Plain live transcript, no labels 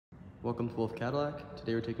Welcome to Wolfe Cadillac.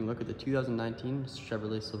 Today we're taking a look at the 2019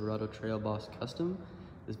 Chevrolet Silverado Trail Boss Custom.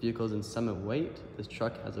 This vehicle is in Summit White. This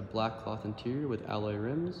truck has a black cloth interior with alloy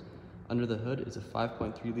rims. Under the hood is a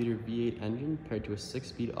 5.3-liter V8 engine paired to a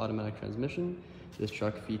 6-speed automatic transmission. This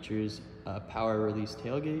truck features a power release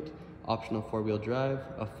tailgate, optional 4-wheel drive,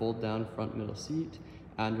 a fold-down front middle seat,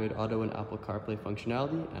 Android Auto and Apple CarPlay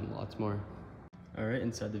functionality, and lots more. Alright,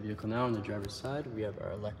 inside the vehicle now on the driver's side, we have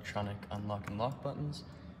our electronic unlock and lock buttons,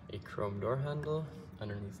 a chrome door handle.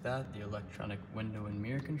 Underneath that, the electronic window and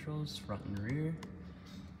mirror controls, front and rear.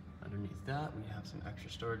 Underneath that, we have some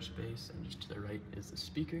extra storage space, and just to the right is the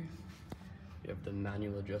speaker. We have the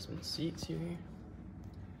manual adjustment seats here.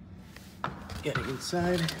 Getting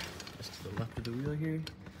inside, just to the left of the wheel here,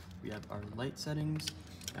 we have our light settings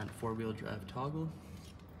and 4-wheel drive toggle.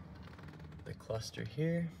 The cluster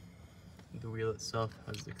here. The wheel itself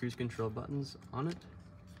has the cruise control buttons on it.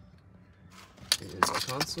 Here's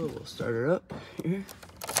the console. We'll start her up here.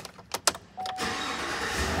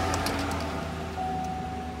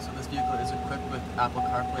 So this vehicle is equipped with Apple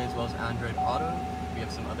CarPlay as well as Android Auto. We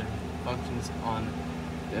have some other functions on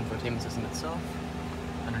the infotainment system itself.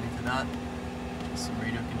 Underneath of that, just some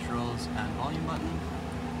radio controls and volume button,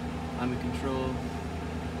 climate control.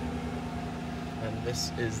 And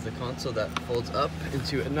this is the console that folds up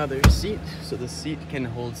into another seat. So the seat can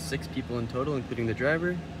hold 6 people in total, including the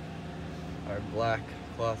driver. Our black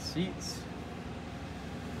cloth seats,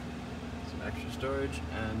 some extra storage,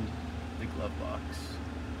 and the glove box.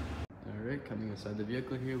 Alright, coming inside the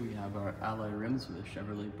vehicle here, we have our alloy rims with a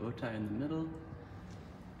Chevrolet bow tie in the middle.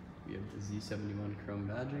 We have the Z71 chrome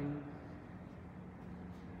badging.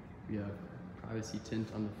 We have privacy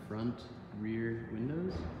tint on the front rear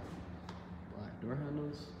windows. Black door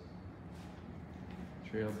handles,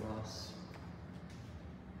 Trail Boss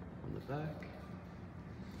on the back.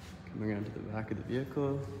 Coming around to the back of the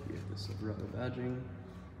vehicle, we have the Silverado badging,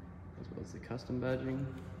 as well as the custom badging.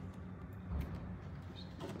 Just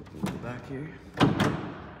open the back here.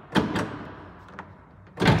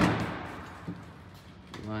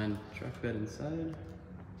 Lined truck bed inside.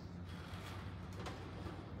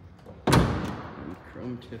 And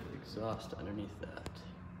chrome tip exhaust underneath that.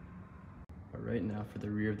 Alright, now for the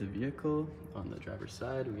rear of the vehicle, on the driver's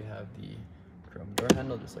side, we have the chrome door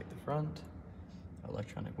handle, just like the front,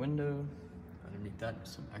 electronic window, underneath that,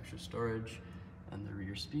 some extra storage, and the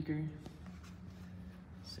rear speaker.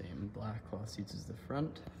 Same black cloth seats as the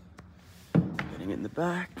front. Getting in the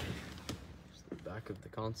back, just the back of the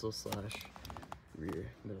console slash rear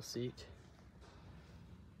middle seat.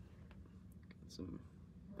 Got some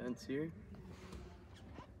vents here.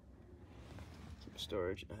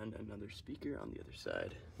 Storage and another speaker on the other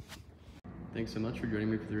side. Thanks so much for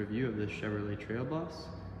joining me for the review of this Chevrolet Trail Boss.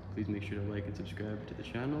 Please make sure to like and subscribe to the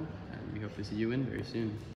channel, and we hope to see you in very soon.